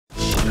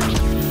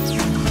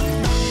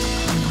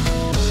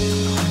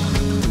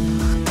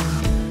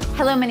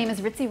Hello, my name is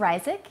Ritzy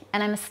Ryciak,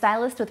 and I'm a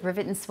stylist with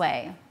Rivet and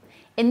Sway.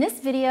 In this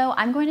video,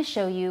 I'm going to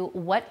show you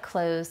what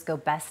clothes go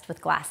best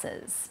with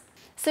glasses.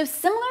 So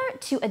similar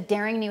to a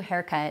daring new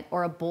haircut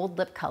or a bold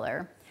lip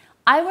color,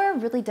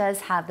 eyewear really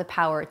does have the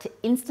power to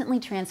instantly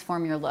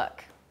transform your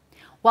look.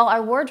 While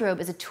our wardrobe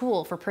is a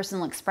tool for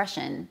personal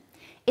expression,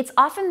 it's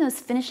often those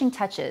finishing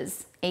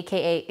touches,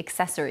 aka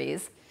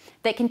accessories,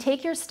 that can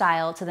take your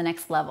style to the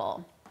next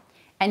level.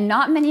 And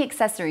not many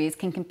accessories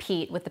can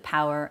compete with the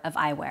power of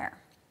eyewear.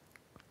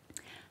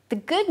 The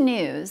good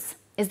news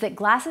is that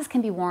glasses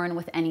can be worn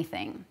with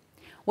anything.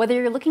 Whether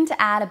you're looking to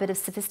add a bit of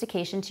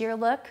sophistication to your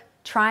look,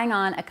 trying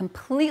on a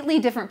completely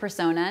different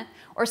persona,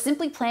 or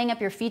simply playing up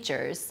your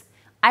features,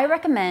 I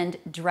recommend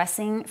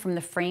dressing from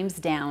the frames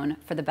down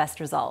for the best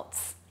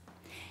results.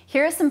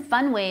 Here are some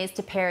fun ways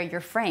to pair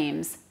your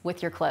frames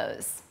with your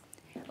clothes.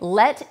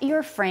 Let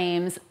your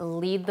frames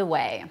lead the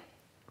way.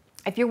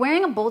 If you're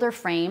wearing a bolder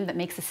frame that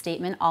makes a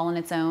statement all on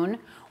its own,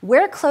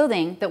 wear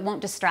clothing that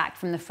won't distract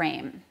from the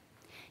frame.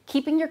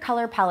 Keeping your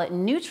color palette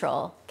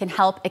neutral can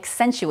help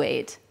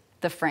accentuate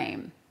the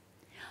frame.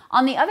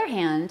 On the other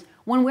hand,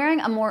 when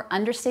wearing a more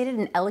understated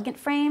and elegant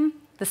frame,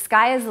 the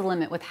sky is the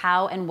limit with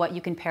how and what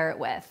you can pair it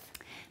with.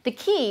 The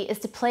key is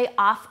to play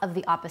off of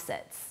the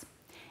opposites.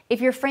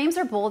 If your frames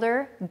are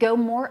bolder, go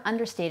more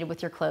understated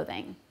with your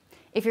clothing.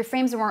 If your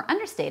frames are more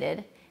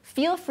understated,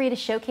 feel free to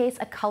showcase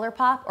a color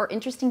pop or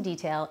interesting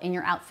detail in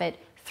your outfit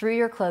through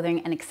your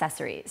clothing and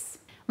accessories.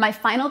 My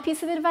final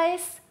piece of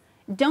advice: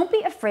 don't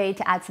be afraid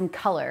to add some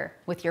color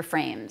with your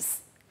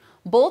frames.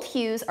 Bold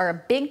hues are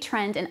a big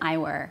trend in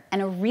eyewear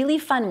and a really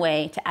fun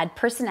way to add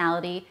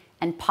personality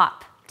and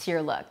pop to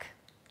your look.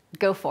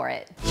 Go for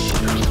it.